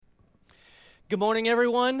Good morning,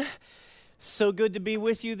 everyone. So good to be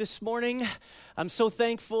with you this morning. I'm so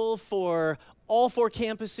thankful for all four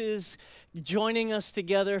campuses joining us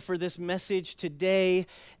together for this message today.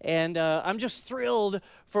 And I'm just thrilled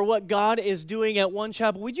for what God is doing at One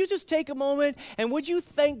Chapel. Would you just take a moment and would you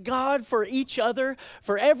thank God for each other,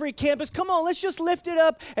 for every campus? Come on, let's just lift it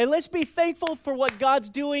up and let's be thankful for what God's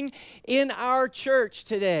doing in our church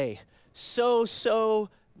today. So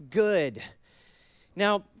good.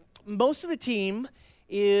 Now, most of the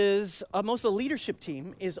leadership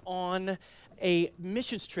team is on a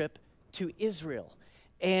missions trip to Israel.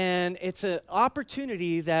 And it's an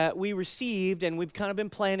opportunity that we received and we've kind of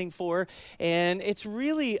been planning for. And it's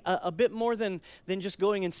really a bit more than just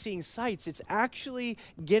going and seeing sights. It's actually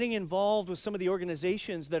getting involved with some of the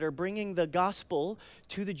organizations that are bringing the gospel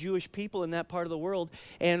to the Jewish people in that part of the world.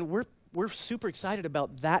 And we're super excited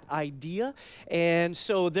about that idea. And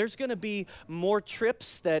so there's going to be more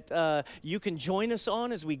trips that you can join us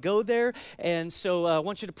on as we go there. And so I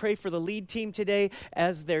want you to pray for the lead team today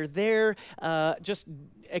as they're there, just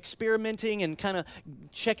experimenting and kind of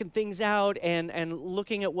checking things out and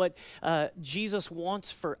looking at what Jesus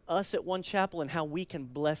wants for us at One Chapel and how we can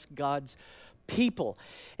bless God's people.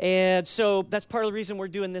 And so that's part of the reason we're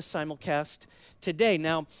doing this simulcast today.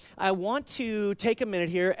 Now, I want to take a minute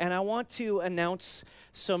here and I want to announce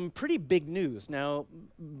some pretty big news. Now,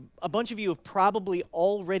 a bunch of you have probably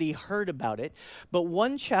already heard about it, but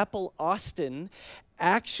One Chapel Austin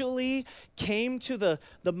actually came to the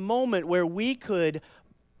moment where we could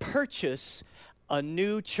purchase a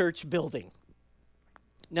new church building.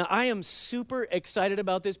 Now, I am super excited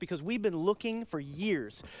about this because we've been looking for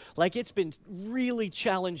years. Like, it's been really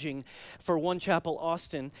challenging for One Chapel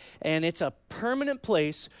Austin, and it's a permanent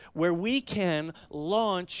place where we can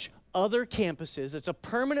launch other campuses. It's a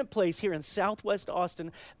permanent place here in Southwest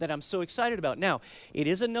Austin that I'm so excited about. Now, it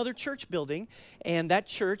is another church building, and that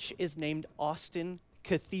church is named Austin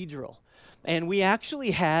Cathedral. And we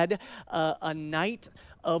actually had a night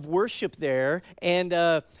of worship there,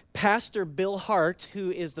 and Pastor Bill Hart,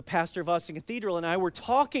 who is the pastor of Austin Cathedral, and I were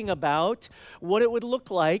talking about what it would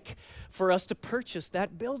look like for us to purchase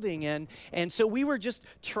that building. And so we were just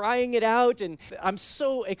trying it out, and I'm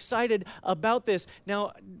so excited about this.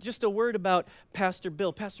 Now, just a word about Pastor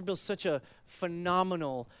Bill. Pastor Bill's such a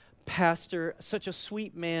phenomenal pastor, such a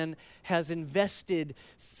sweet man, has invested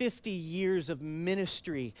 50 years of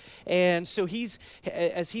ministry. And so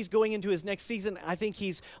as he's going into his next season, I think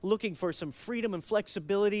he's looking for some freedom and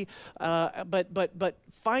flexibility. But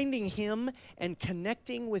finding him and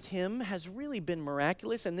connecting with him has really been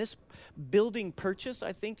miraculous. And this building purchase,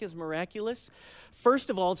 I think, is miraculous.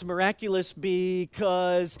 First of all, it's miraculous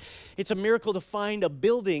because it's a miracle to find a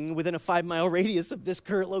building within a 5-mile radius of this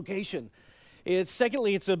current location.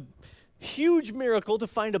 Secondly, it's a huge miracle to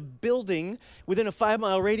find a building within a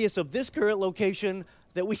 5-mile radius of this current location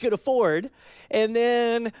that we could afford. And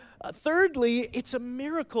then thirdly, it's a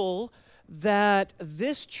miracle that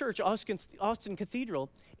this church, Austin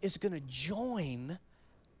Cathedral, is going to join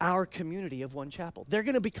our community of One Chapel. They're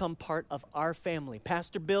going to become part of our family.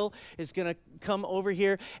 Pastor Bill is going to come over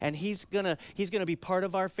here, and he's going to be part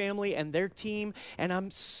of our family and their team, and I'm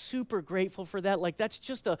super grateful for that. Like, that's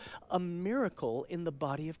just a miracle in the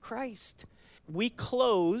body of Christ. We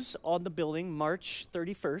close on the building March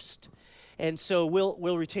 31st. And so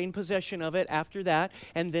we'll retain possession of it after that,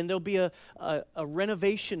 and then there'll be a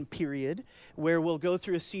renovation period where we'll go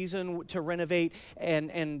through a season to renovate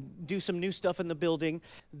and do some new stuff in the building.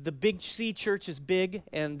 The Big C Church is big,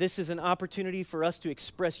 and this is an opportunity for us to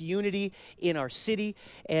express unity in our city,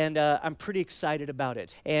 and I'm pretty excited about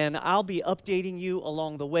it. And I'll be updating you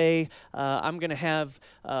along the way. I'm going to have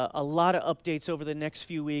a lot of updates over the next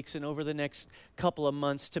few weeks and over the next couple of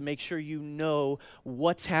months to make sure you know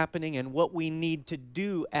what's happening and what we need to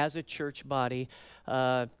do as a church body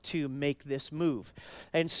to make this move.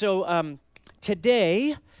 And so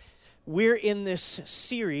today, we're in this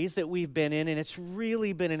series that we've been in, and it's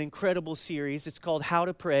really been an incredible series. It's called How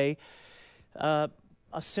to Pray, a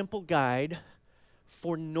simple guide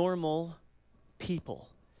for normal people.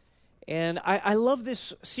 And I love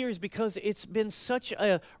this series because it's been such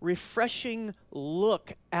a refreshing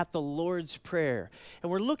look at the Lord's Prayer. And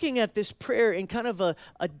we're looking at this prayer in kind of a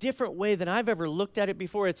different way than I've ever looked at it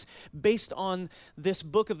before. It's based on this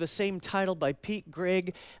book of the same title by Pete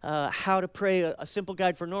Greig, How to Pray, a Simple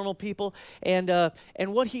Guide for Normal People. And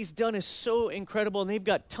what he's done is so incredible, and they've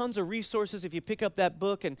got tons of resources if you pick up that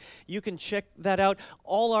book, and you can check that out.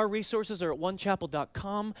 All our resources are at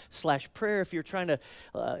onechapel.com/prayer if you're trying to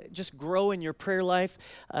just grow in your prayer life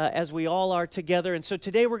as we all are together. And so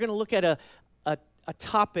today we're going to look at a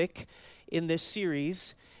topic in this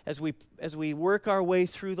series as we work our way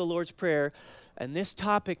through the Lord's Prayer. And this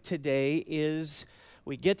topic today is,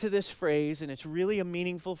 we get to this phrase, and it's really a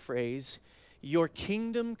meaningful phrase: your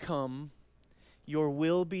kingdom come, your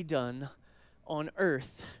will be done on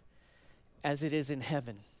earth as it is in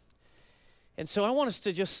heaven. And so I want us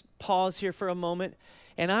to just pause here for a moment,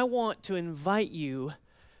 and I want to invite you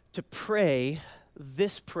to pray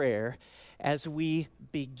this prayer as we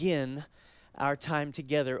begin our time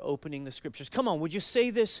together opening the scriptures. Come on, would you say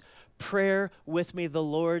this prayer with me, the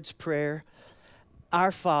Lord's Prayer?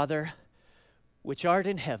 Our Father, which art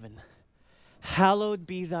in heaven, hallowed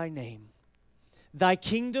be thy name. Thy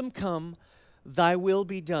kingdom come, thy will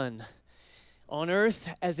be done, on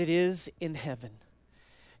earth as it is in heaven.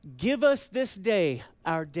 Give us this day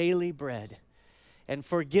our daily bread, and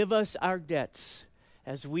forgive us our debts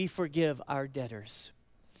as we forgive our debtors.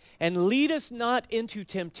 And lead us not into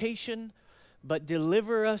temptation, but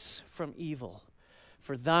deliver us from evil.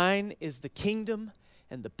 For thine is the kingdom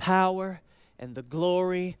and the power and the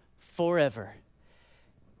glory forever.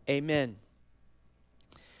 Amen.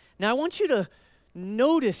 Now I want you to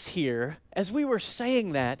notice here, as we were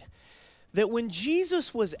saying that when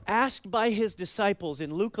Jesus was asked by his disciples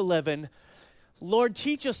in Luke 11, Lord,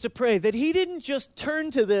 teach us to pray, that he didn't just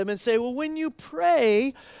turn to them and say, well, when you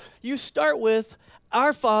pray, you start with,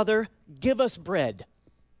 our Father, give us bread.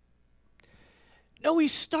 No, he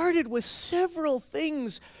started with several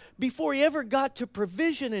things before he ever got to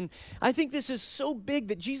provision. And I think this is so big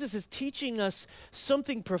that Jesus is teaching us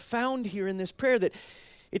something profound here in this prayer, that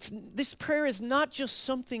this prayer is not just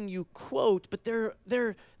something you quote, but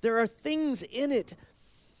there are things in it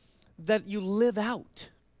that you live out,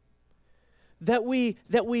 that we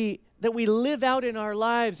live out in our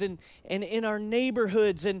lives and in our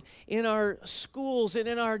neighborhoods and in our schools and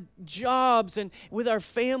in our jobs and with our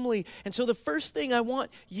family. And so the first thing I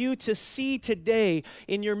want you to see today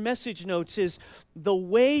in your message notes is, the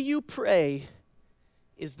way you pray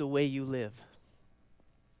is the way you live.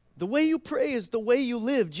 The way you pray is the way you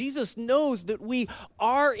live. Jesus knows that we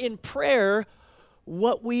are in prayer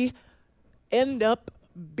what we end up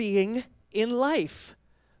being in life.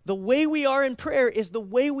 The way we are in prayer is the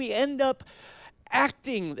way we end up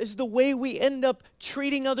acting, is the way we end up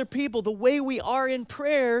treating other people. The way we are in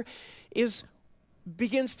prayer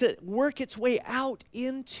begins to work its way out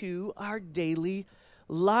into our daily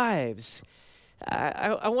lives.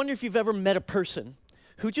 I wonder if you've ever met a person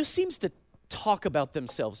who just seems to talk about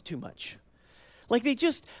themselves too much. Like they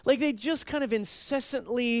just kind of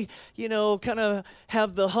incessantly, kind of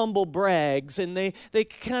have the humble brags, and they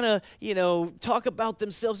kind of, talk about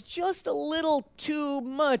themselves just a little too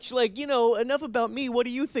much. Like, enough about me. What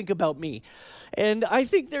do you think about me? And I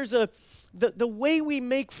think there's the way we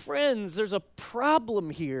make friends, there's a problem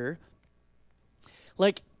here.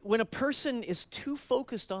 Like when a person is too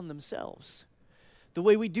focused on themselves, the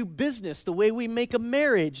way we do business, the way we make a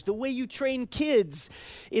marriage, the way you train kids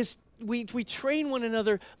is we train one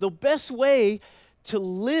another. The best way to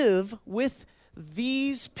live with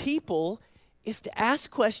these people is to ask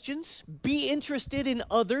questions, be interested in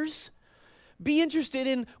others, be interested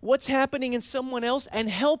in what's happening in someone else, and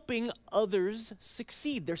helping others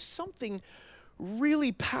succeed. There's something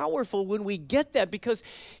really powerful when we get that, because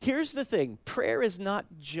here's the thing: prayer is not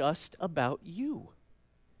just about you.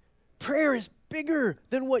 Prayer is bigger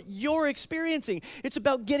than what you're experiencing. It's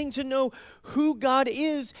about getting to know who God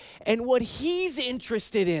is and what he's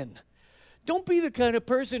interested in. Don't be the kind of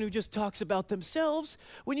person who just talks about themselves.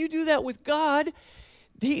 When you do that with God,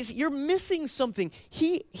 you're missing something.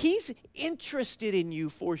 He's interested in you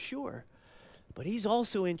for sure, but he's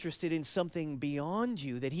also interested in something beyond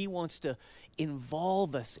you that he wants to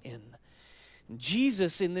involve us in.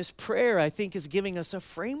 Jesus in this prayer, I think, is giving us a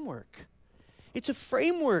framework. It's a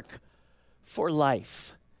framework for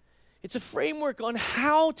life. It's a framework on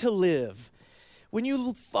how to live. When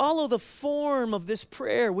you follow the form of this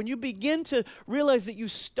prayer, when you begin to realize that you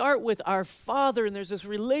start with our Father, and there's this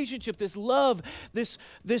relationship, this love, this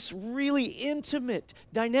really intimate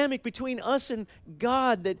dynamic between us and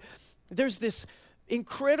God, that there's this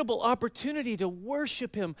incredible opportunity to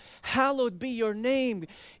worship him. Hallowed be your name,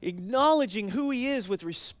 acknowledging who he is with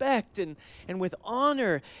respect and with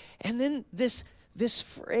honor. And then this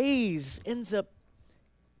phrase ends up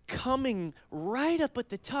coming right up at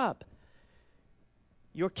the top.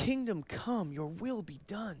 Your kingdom come, your will be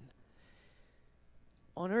done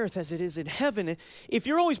on earth as it is in heaven. If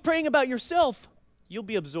you're always praying about yourself, you'll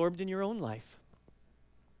be absorbed in your own life.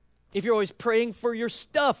 If you're always praying for your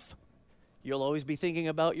stuff, you'll always be thinking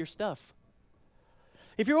about your stuff.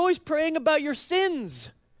 If you're always praying about your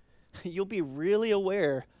sins, you'll be really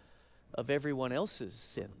aware of everyone else's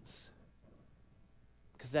sins.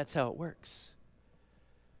 because that's how it works.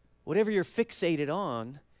 Whatever you're fixated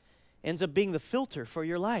on ends up being the filter for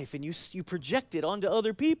your life, and you project it onto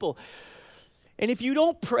other people. And if you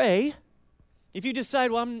don't pray, if you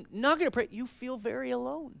decide, well, I'm not going to pray, you feel very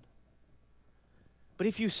alone. But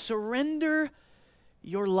if you surrender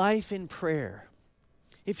your life in prayer,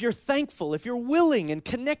 if you're thankful, if you're willing and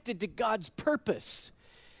connected to God's purpose,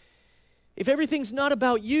 if everything's not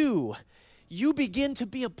about you, you begin to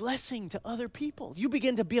be a blessing to other people. You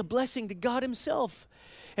begin to be a blessing to God himself.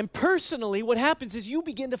 And personally, what happens is you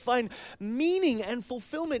begin to find meaning and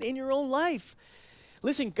fulfillment in your own life.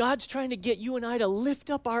 Listen, God's trying to get you and I to lift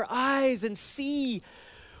up our eyes and see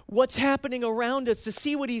what's happening around us, to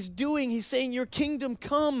see what he's doing. He's saying, your kingdom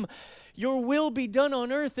come, your will be done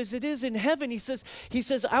on earth as it is in heaven. He says,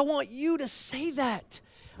 I want you to say that.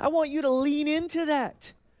 I want you to lean into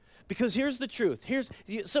that. Because here's the truth.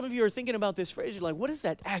 Some of you are thinking about this phrase. You're like, what does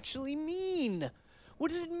that actually mean?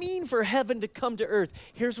 What does it mean for heaven to come to earth?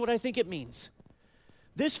 Here's what I think it means.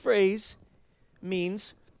 This phrase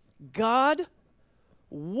means, God,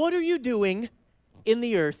 what are you doing in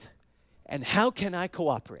the earth, and how can I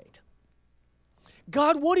cooperate?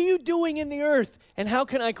 God, what are you doing in the earth, and how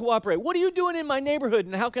can I cooperate? What are you doing in my neighborhood,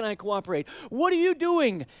 and how can I cooperate? What are you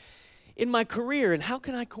doing in my career, and how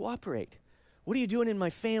can I cooperate? What are you doing in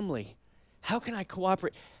my family? How can I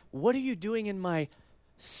cooperate? What are you doing in my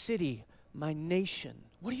city, my nation?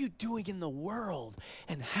 What are you doing in the world?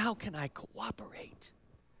 And how can I cooperate?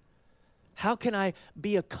 How can I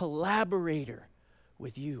be a collaborator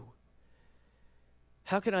with you?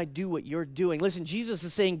 How can I do what you're doing? Listen, Jesus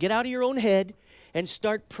is saying, get out of your own head and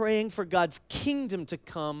start praying for God's kingdom to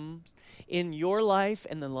come in your life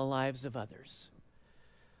and in the lives of others.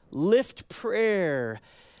 Lift prayer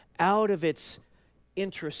out of its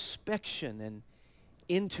introspection and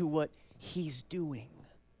into what he's doing.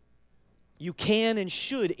 You can and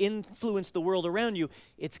should influence the world around you.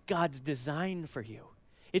 It's God's design for you.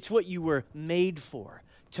 It's what you were made for,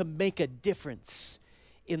 to make a difference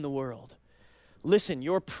in the world. Listen,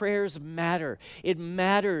 your prayers matter. It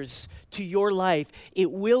matters to your life.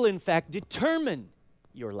 It will, in fact, determine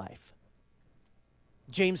your life.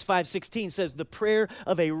 James 5:16 says, the prayer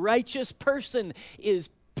of a righteous person is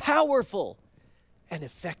powerful and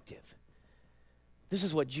effective. This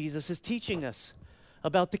is what Jesus is teaching us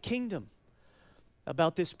about the kingdom,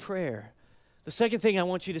 about this prayer. The second thing I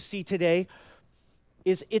want you to see today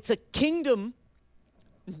is it's a kingdom,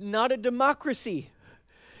 not a democracy.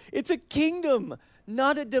 It's a kingdom,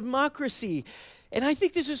 not a democracy. And I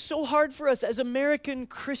think this is so hard for us as American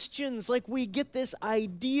Christians. Like, we get this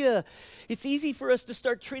idea. It's easy for us to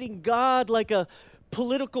start treating God like a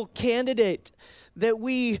political candidate that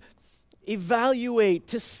we evaluate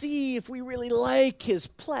to see if we really like his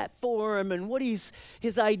platform and what his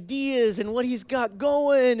ideas and what he's got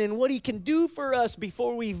going and what he can do for us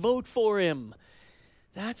before we vote for him.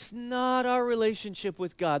 That's not our relationship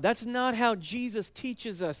with God. That's not how Jesus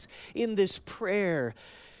teaches us in this prayer.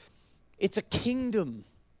 It's a kingdom.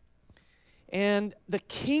 And the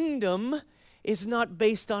kingdom is not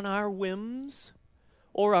based on our whims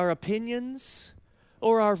or our opinions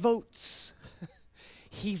or our votes.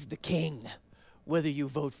 He's the king, whether you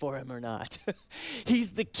vote for him or not.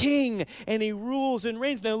 He's the king, and he rules and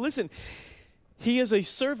reigns. Now listen, he is a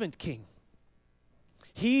servant king.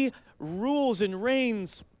 He rules and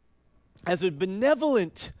reigns as a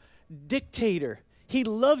benevolent dictator. He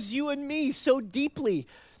loves you and me so deeply.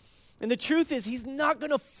 And the truth is, he's not going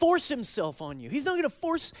to force himself on you. He's not going to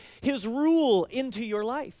force his rule into your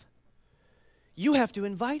life. You have to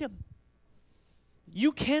invite him.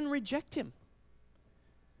 You can reject him.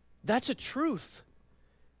 That's a truth.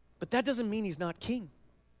 But that doesn't mean he's not king.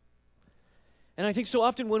 And I think so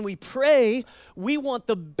often when we pray, we want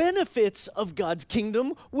the benefits of God's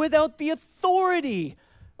kingdom without the authority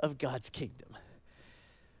of God's kingdom.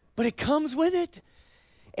 But it comes with it.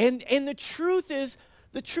 And the truth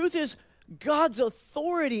is God's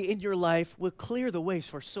authority in your life will clear the ways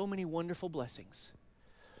for so many wonderful blessings.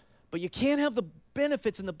 But you can't have the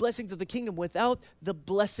benefits and the blessings of the kingdom without the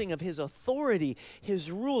blessing of his authority, his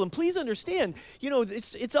rule. And please understand,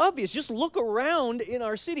 it's obvious. Just look around in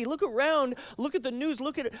our city. Look around. Look at the news.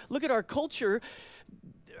 Look at our culture.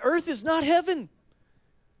 Earth is not heaven.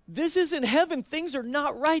 This isn't heaven. Things are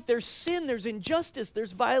not right. There's sin. There's injustice.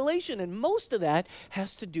 There's violation. And most of that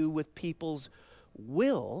has to do with people's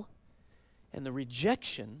will and the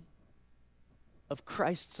rejection of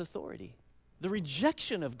Christ's authority. The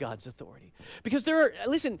rejection of God's authority. Because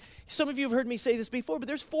listen, some of you have heard me say this before, but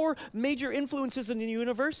there's 4 major influences in the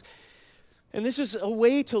universe. And this is a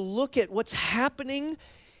way to look at what's happening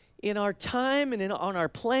in our time and on our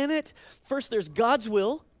planet. First, there's God's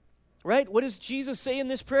will, right? What does Jesus say in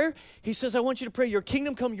this prayer? He says, I want you to pray, your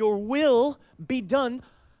kingdom come, your will be done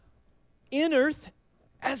in earth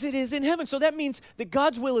as it is in heaven. So that means that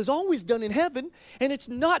God's will is always done in heaven, and it's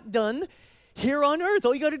not done here on earth.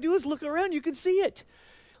 All you got to do is look around. You can see it.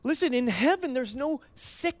 Listen, in heaven, there's no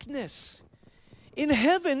sickness. In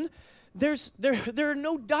heaven, there are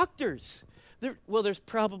no doctors. There's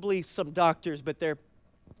probably some doctors, but they're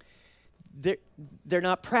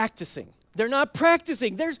not practicing. They're not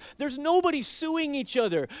practicing. There's nobody suing each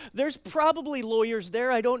other. There's probably lawyers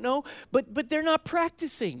there, I don't know, but they're not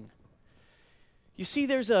practicing. You see,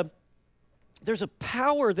 there's a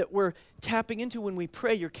power that we're tapping into when we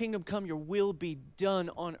pray, your kingdom come, your will be done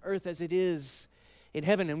on earth as it is in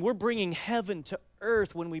heaven. And we're bringing heaven to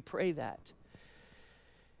earth when we pray that.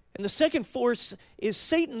 And the second force is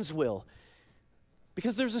Satan's will,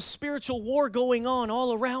 because there's a spiritual war going on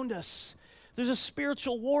all around us. There's a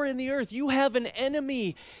spiritual war in the earth. You have an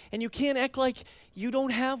enemy, and you can't act like you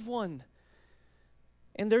don't have one.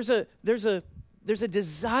 And there's a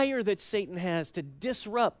desire that Satan has to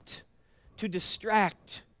disrupt, to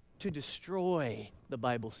distract, to destroy, the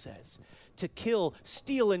Bible says. To kill,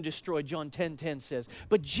 steal, and destroy, John 10:10 says.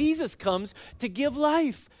 But Jesus comes to give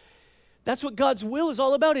life. That's what God's will is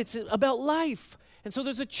all about. It's about life. And so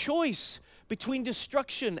there's a choice between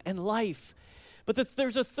destruction and life. But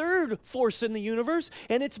there's a third force in the universe,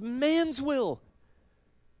 and it's man's will.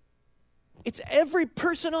 It's every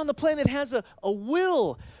person on the planet has a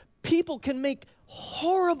will. People can make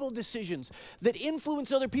horrible decisions that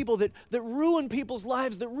influence other people, that ruin people's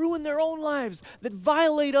lives, that ruin their own lives, that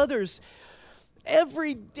violate others.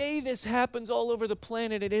 Every day this happens all over the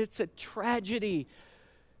planet, and it's a tragedy.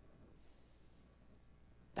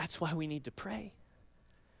 That's why we need to pray.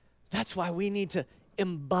 That's why we need to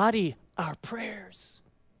embody our prayers.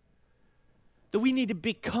 That we need to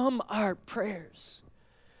become our prayers.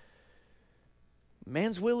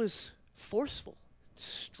 Man's will is forceful,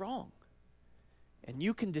 strong. And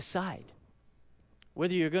you can decide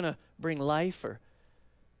whether you're going to bring life or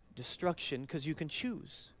destruction, because you can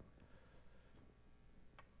choose.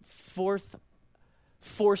 Fourth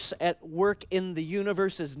force at work in the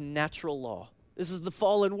universe is natural law. This is the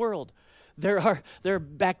fallen world. There are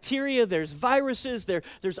bacteria, there's viruses,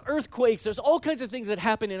 there's earthquakes, there's all kinds of things that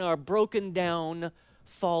happen in our broken down,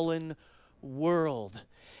 fallen world.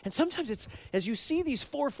 And sometimes it's, as you see these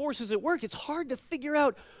four forces at work, it's hard to figure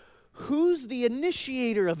out who's the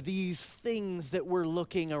initiator of these things that we're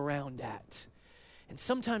looking around at. And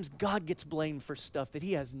sometimes God gets blamed for stuff that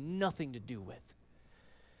he has nothing to do with.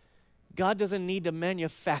 God doesn't need to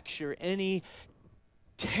manufacture any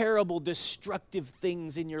terrible, destructive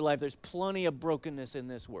things in your life. There's plenty of brokenness in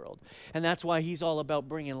this world. And that's why he's all about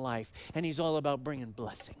bringing life, and he's all about bringing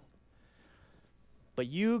blessing. But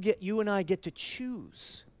you and I get to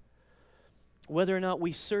choose whether or not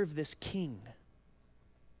we serve this king.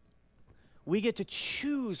 We get to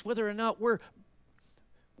choose whether or not we're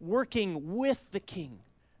working with the king,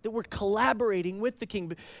 that we're collaborating with the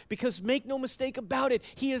king. Because make no mistake about it,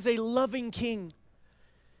 he is a loving king.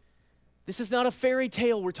 This is not a fairy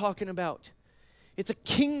tale we're talking about. It's a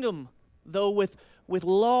kingdom, though, with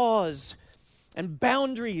laws and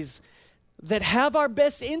boundaries that have our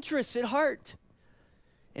best interests at heart.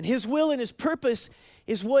 And his will and his purpose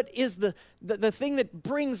is what is the thing that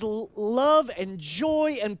brings love and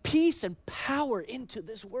joy and peace and power into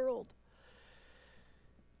this world.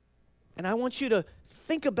 And I want you to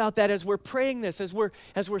think about that as we're praying this, as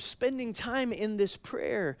we're spending time in this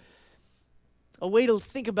prayer. A way to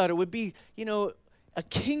think about it would be, a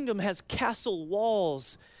kingdom has castle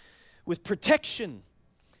walls with protection.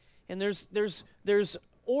 And there's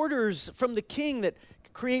orders from the king that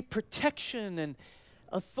create protection and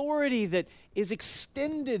authority that is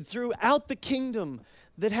extended throughout the kingdom,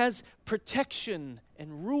 that has protection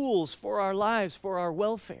and rules for our lives, for our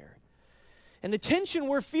welfare. And the tension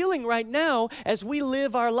we're feeling right now as we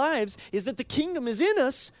live our lives is that the kingdom is in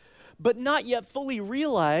us, but not yet fully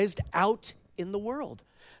realized out in the world.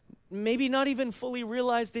 Maybe not even fully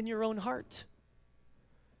realized in your own heart.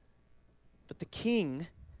 But the king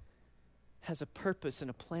has a purpose and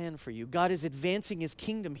a plan for you. God is advancing his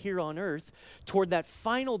kingdom here on earth toward that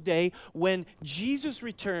final day when Jesus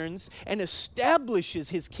returns and establishes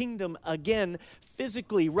his kingdom again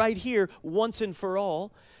physically right here once and for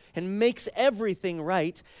all, and makes everything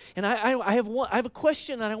right. And I have a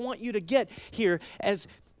question that I want you to get here as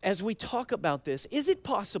we talk about this. Is it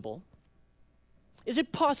possible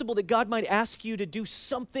that God might ask you to do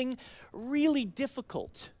something really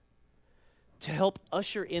difficult to help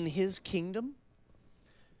usher in his kingdom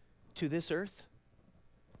to this earth,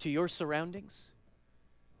 to your surroundings,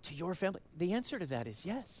 to your family? The answer to that is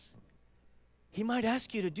yes. He might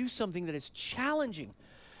ask you to do something that is challenging.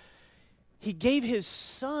 He gave his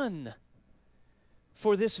son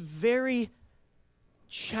for this very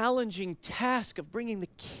challenging task of bringing the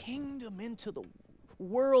kingdom into the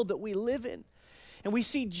world that we live in. And we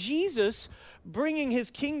see Jesus bringing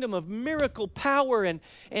his kingdom of miracle power and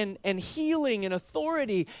healing and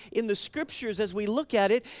authority in the scriptures as we look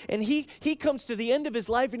at it. And he comes to the end of his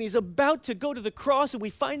life and he's about to go to the cross. And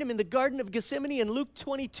we find him in the Garden of Gethsemane in Luke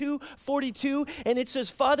 22:42. And it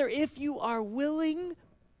says, Father, if you are willing,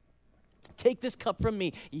 take this cup from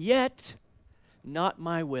me. Yet, not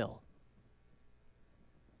my will,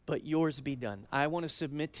 but yours be done. I want to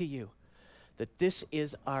submit to you that this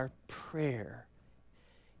is our prayer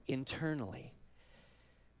internally,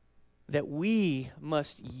 that we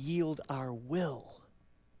must yield our will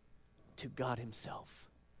to God himself,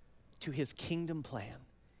 to his kingdom plan,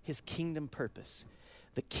 his kingdom purpose.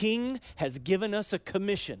 The King has given us a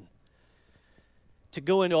commission to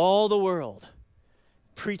go into all the world,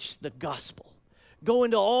 preach the gospel. Go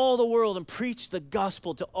into all the world and preach the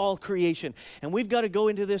gospel to all creation. And we've got to go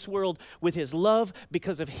into this world with his love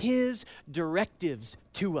because of his directives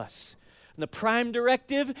to us. And the prime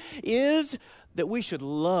directive is that we should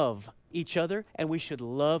love each other and we should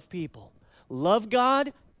love people. Love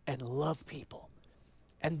God and love people.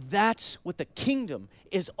 And that's what the kingdom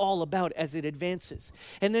is all about as it advances.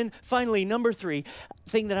 And then finally, number 3,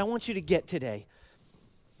 thing that I want you to get today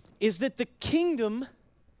is that the kingdom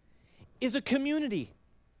is a community.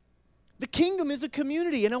 The kingdom is a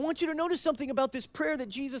community. And I want you to notice something about this prayer that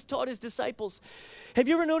Jesus taught his disciples. Have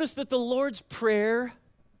you ever noticed that the Lord's Prayer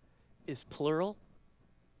is plural?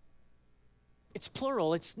 It's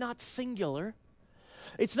plural. It's not singular.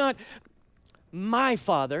 It's not my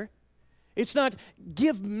Father. It's not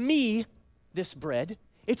give me this bread.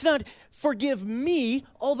 It's not forgive me,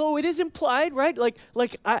 although it is implied, right?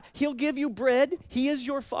 He'll give you bread. He is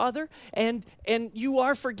your Father, and you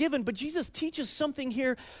are forgiven. But Jesus teaches something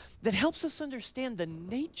here that helps us understand the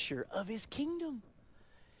nature of his kingdom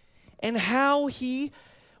and how he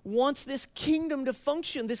wants this kingdom to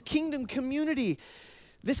function, this kingdom community.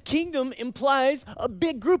 This kingdom implies a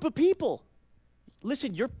big group of people.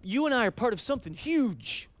 Listen, you and I are part of something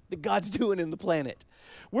huge that God's doing in the planet.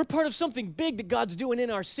 We're part of something big that God's doing in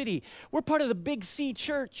our city. We're part of the Big C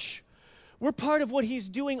Church. We're part of what he's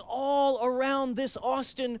doing all around this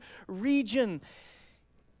Austin region.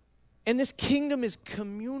 And this kingdom is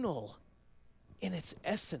communal in its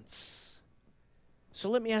essence. So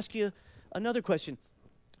let me ask you another question.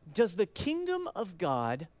 Does the kingdom of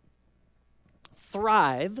God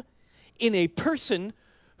thrive in a person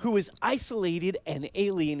who is isolated and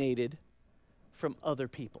alienated from other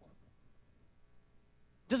people?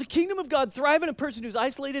 Does the kingdom of God thrive in a person who's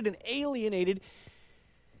isolated and alienated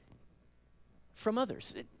from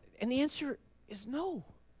others? And the answer is no.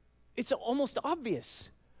 It's almost obvious.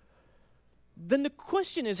 Then the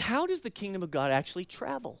question is, how does the kingdom of God actually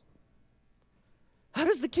travel? How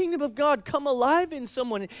does the kingdom of God come alive in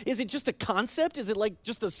someone? Is it just a concept? Is it like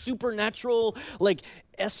just a supernatural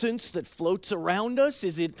essence that floats around us?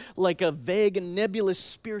 Is it like a vague and nebulous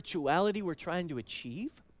spirituality we're trying to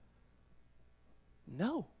achieve?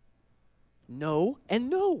 No. No and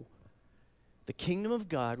no. The kingdom of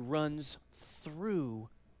God runs through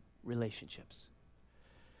relationships.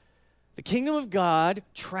 The kingdom of God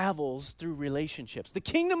travels through relationships. The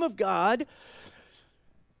kingdom of God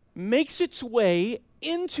makes its way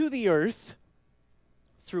into the earth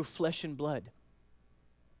through flesh and blood.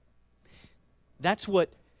 That's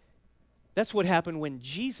what happened when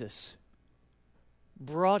Jesus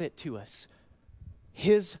brought it to us.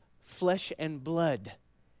 His flesh and blood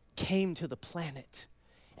came to the planet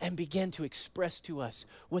and began to express to us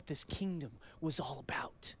what this kingdom was all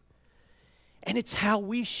about. And it's how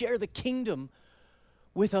we share the kingdom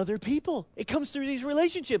with other people. It comes through these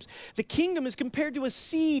relationships. The kingdom is compared to a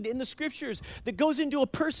seed in the scriptures that goes into a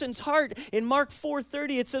person's heart. In Mark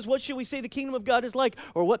 4:30, it says, what shall we say the kingdom of God is like?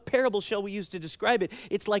 Or what parable shall we use to describe it?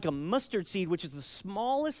 It's like a mustard seed, which is the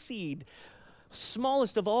smallest seed,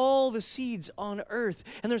 smallest of all the seeds on earth.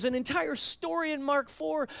 And there's an entire story in Mark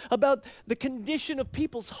 4 about the condition of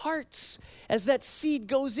people's hearts as that seed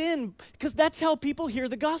goes in, because that's how people hear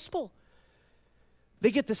the gospel. They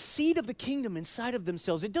get the seed of the kingdom inside of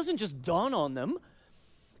themselves. It doesn't just dawn on them.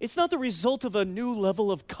 It's not the result of a new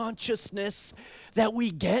level of consciousness that we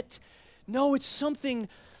get. No, it's something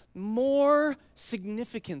more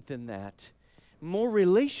significant than that, more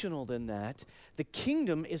relational than that. The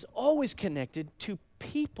kingdom is always connected to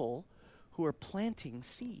people who who are planting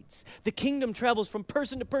seeds. The kingdom travels from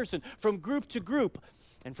person to person, from group to group,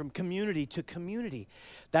 and from community to community.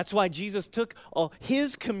 That's why Jesus took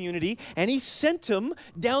his community and he sent them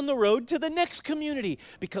down the road to the next community,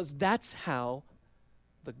 because that's how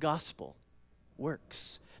the gospel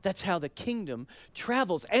works. That's how the kingdom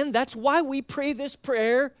travels. And that's why we pray this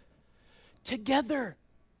prayer together.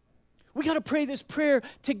 We got to pray this prayer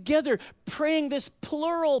together. Praying this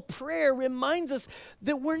plural prayer reminds us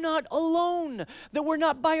that we're not alone, that we're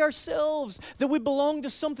not by ourselves, that we belong to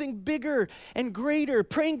something bigger and greater.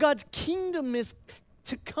 Praying God's kingdom is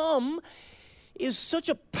to come is such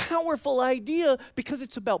a powerful idea because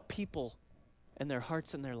it's about people and their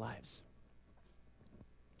hearts and their lives.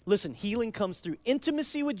 Listen, healing comes through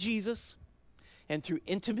intimacy with Jesus and through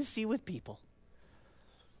intimacy with people.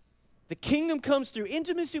 The kingdom comes through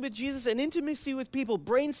intimacy with Jesus and intimacy with people.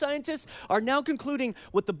 Brain scientists are now concluding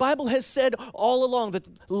what the Bible has said all along, that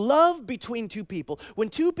love between two people, when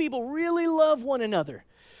two people really love one another,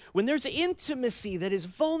 when there's intimacy that is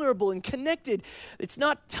vulnerable and connected, it's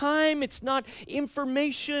not time, it's not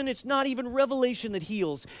information, it's not even revelation that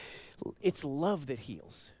heals. It's love that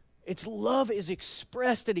heals. It's love is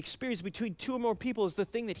expressed and experienced between two or more people is the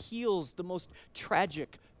thing that heals the most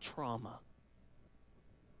tragic trauma.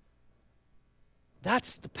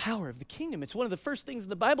 That's the power of the kingdom. It's one of the first things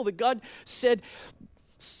in the Bible that God said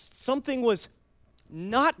something was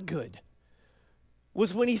not good,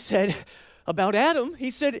 was when he said about Adam,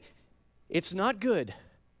 he said, it's not good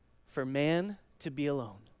for man to be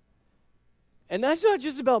alone. And that's not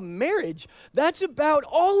just about marriage. That's about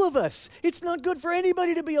all of us. It's not good for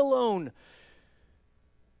anybody to be alone.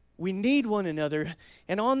 We need one another.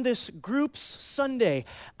 And on this Groups Sunday,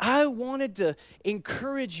 I wanted to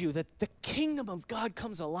encourage you that the kingdom of God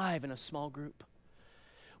comes alive in a small group.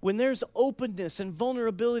 When there's openness and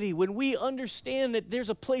vulnerability, when we understand that there's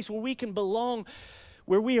a place where we can belong,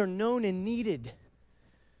 where we are known and needed,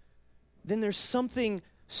 then there's something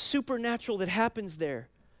supernatural that happens there.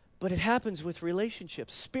 But it happens with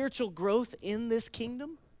relationships. Spiritual growth in this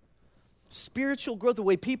kingdom, spiritual growth, the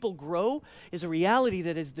way people grow, is a reality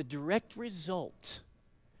that is the direct result.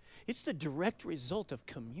 It's the direct result of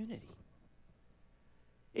community.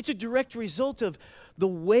 It's a direct result of the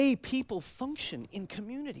way people function in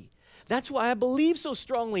community. That's why I believe so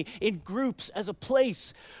strongly in groups as a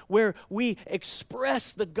place where we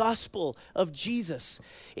express the gospel of Jesus.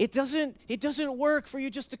 It doesn't work for you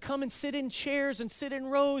just to come and sit in chairs and sit in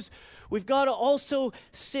rows. We've got to also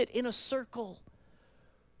sit in a circle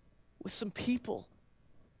with some people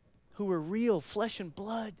who are real flesh and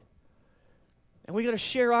blood. And we got to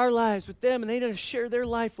share our lives with them, and they got to share their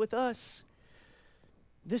life with us.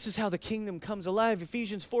 This is how the kingdom comes alive.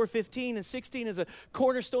 Ephesians 4:15 and 16 is a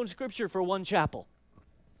cornerstone scripture for One Chapel.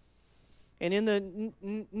 And in the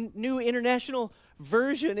New International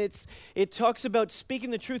Version, it talks about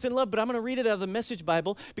speaking the truth in love, but I'm going to read it out of the Message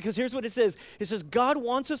Bible because here's what it says. It says, God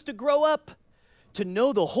wants us to grow up, to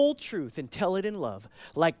know the whole truth and tell it in love,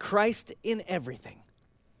 like Christ in everything.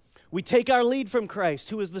 We take our lead from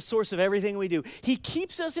Christ, who is the source of everything we do. He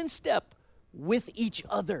keeps us in step with each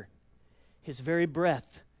other. His very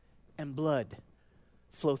breath and blood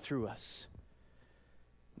flow through us,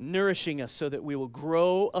 nourishing us so that we will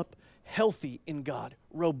grow up healthy in God,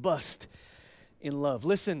 robust in love.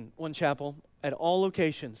 Listen, One Chapel, at all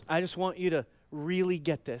locations, I just want you to really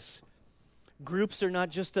get this. Groups are not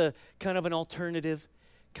just a kind of an alternative,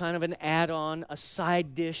 kind of an add-on, a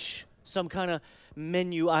side dish, some kind of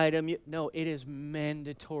menu item. No, it is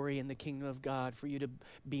mandatory in the kingdom of God for you to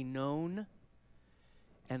be known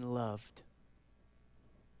and loved.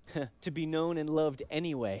 To be known and loved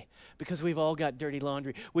anyway, because we've all got dirty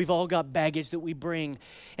laundry. We've all got baggage that we bring.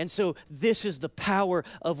 And so this is the power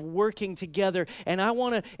of working together. And I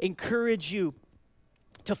want to encourage you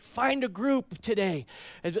to find a group today.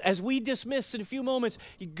 As we dismiss in a few moments,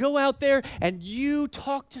 you go out there and you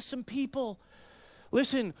talk to some people.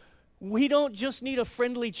 Listen, we don't just need a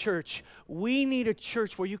friendly church. We need a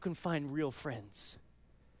church where you can find real friends.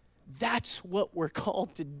 That's what we're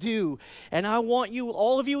called to do. And I want you,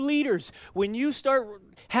 all of you leaders, when you start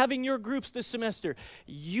having your groups this semester,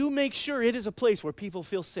 you make sure it is a place where people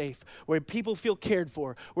feel safe, where people feel cared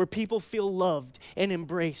for, where people feel loved and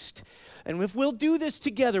embraced. And if we'll do this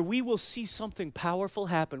together, we will see something powerful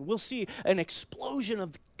happen. We'll see an explosion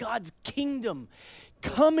of God's kingdom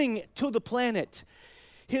coming to the planet.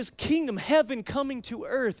 His kingdom, heaven coming to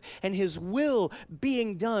earth, and His will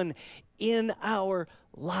being done in our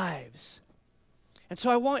lives. And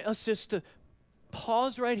so I want us just to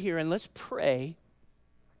pause right here and let's pray.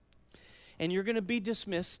 And you're going to be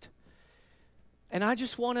dismissed. And I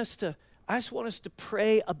just want us to, I just want us to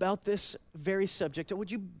pray about this very subject.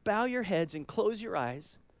 Would you bow your heads and close your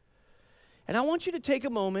eyes? And I want you to take a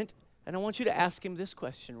moment and I want you to ask him this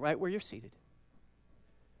question right where you're seated.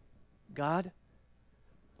 God,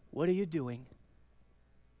 what are you doing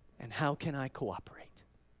and how can I cooperate?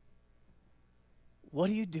 What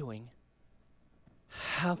are you doing?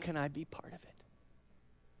 How can I be part of it?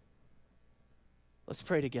 Let's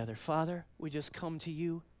pray together. Father, we just come to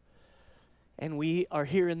you and we are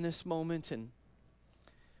here in this moment and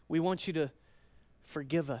we want you to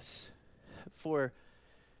forgive us for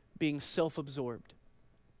being self-absorbed,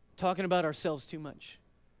 talking about ourselves too much.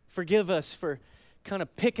 Forgive us for kind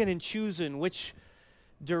of picking and choosing which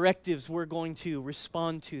directives we're going to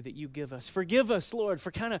respond to that you give us. Forgive us, Lord,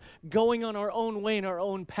 for kind of going on our own way and our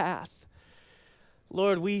own path.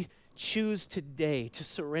 Lord, we choose today to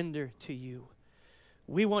surrender to you.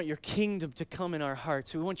 We want your kingdom to come in our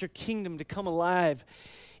hearts. We want your kingdom to come alive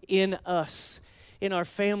in us, in our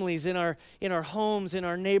families, in our homes, in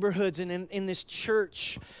our neighborhoods, and in this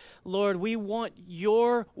church. Lord, we want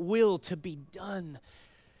your will to be done.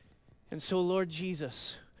 And so, Lord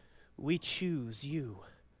Jesus, we choose you.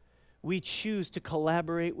 We choose to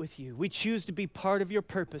collaborate with you. We choose to be part of your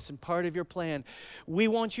purpose and part of your plan. We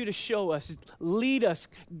want you to show us, lead us,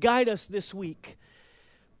 guide us this week.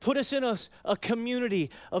 Put us in a community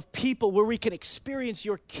of people where we can experience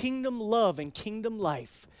your kingdom love and kingdom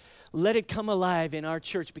life. Let it come alive in our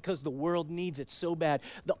church because the world needs it so bad.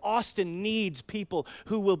 The Austin needs people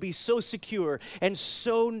who will be so secure and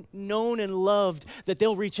so known and loved that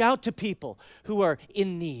they'll reach out to people who are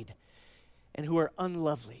in need and who are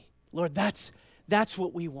unlovely. Lord, that's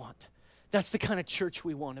what we want. That's the kind of church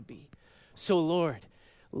we want to be. So, Lord,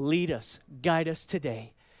 lead us, guide us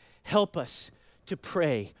today. Help us to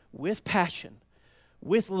pray with passion,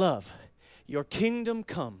 with love. Your kingdom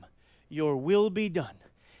come, your will be done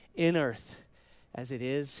in earth as it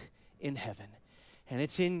is in heaven. And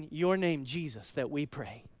it's in your name, Jesus, that we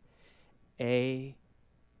pray. Amen.